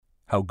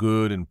How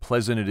good and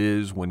pleasant it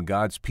is when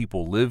God's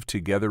people live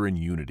together in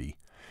unity.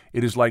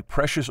 It is like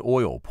precious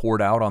oil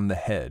poured out on the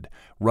head,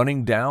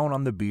 running down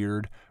on the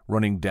beard,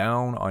 running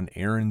down on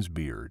Aaron's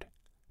beard,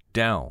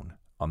 down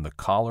on the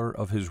collar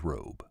of his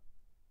robe.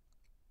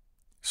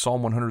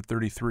 Psalm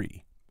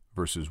 133,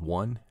 verses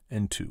 1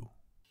 and 2.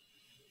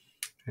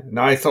 And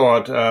I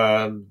thought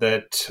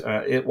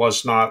that it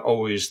was not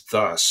always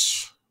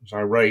thus. As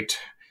I write,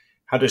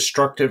 how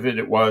destructive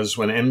it was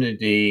when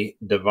enmity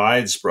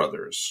divides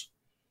brothers.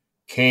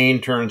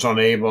 Cain turns on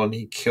Abel and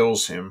he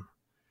kills him.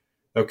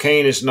 Though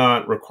Cain is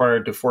not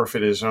required to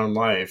forfeit his own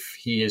life,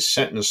 he is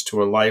sentenced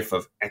to a life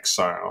of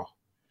exile.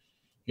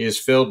 He is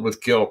filled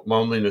with guilt,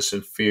 loneliness,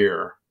 and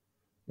fear.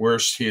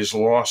 Worse, he has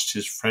lost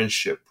his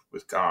friendship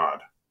with God.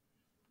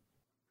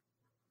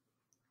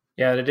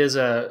 Yeah, it is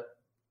a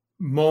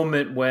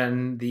moment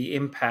when the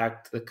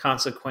impact, the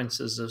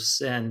consequences of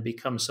sin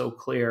become so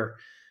clear.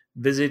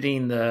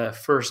 Visiting the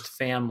first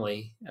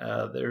family,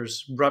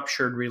 there's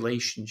ruptured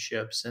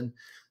relationships. And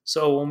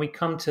so when we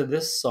come to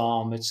this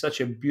psalm, it's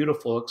such a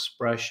beautiful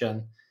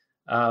expression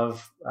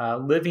of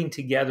living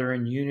together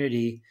in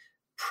unity,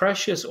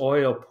 precious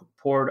oil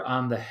poured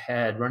on the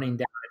head, running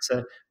down. It's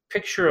a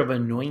picture of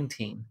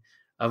anointing,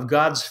 of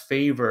God's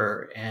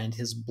favor and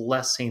his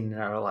blessing in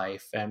our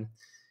life. And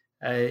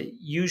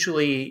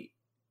usually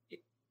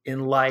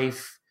in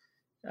life,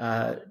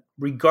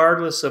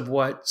 regardless of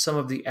what some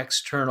of the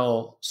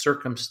external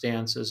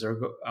circumstances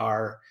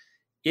are,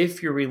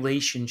 if your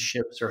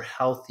relationships are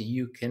healthy,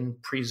 you can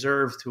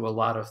preserve through a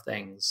lot of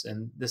things.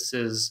 And this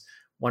is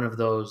one of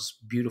those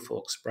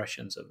beautiful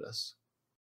expressions of this.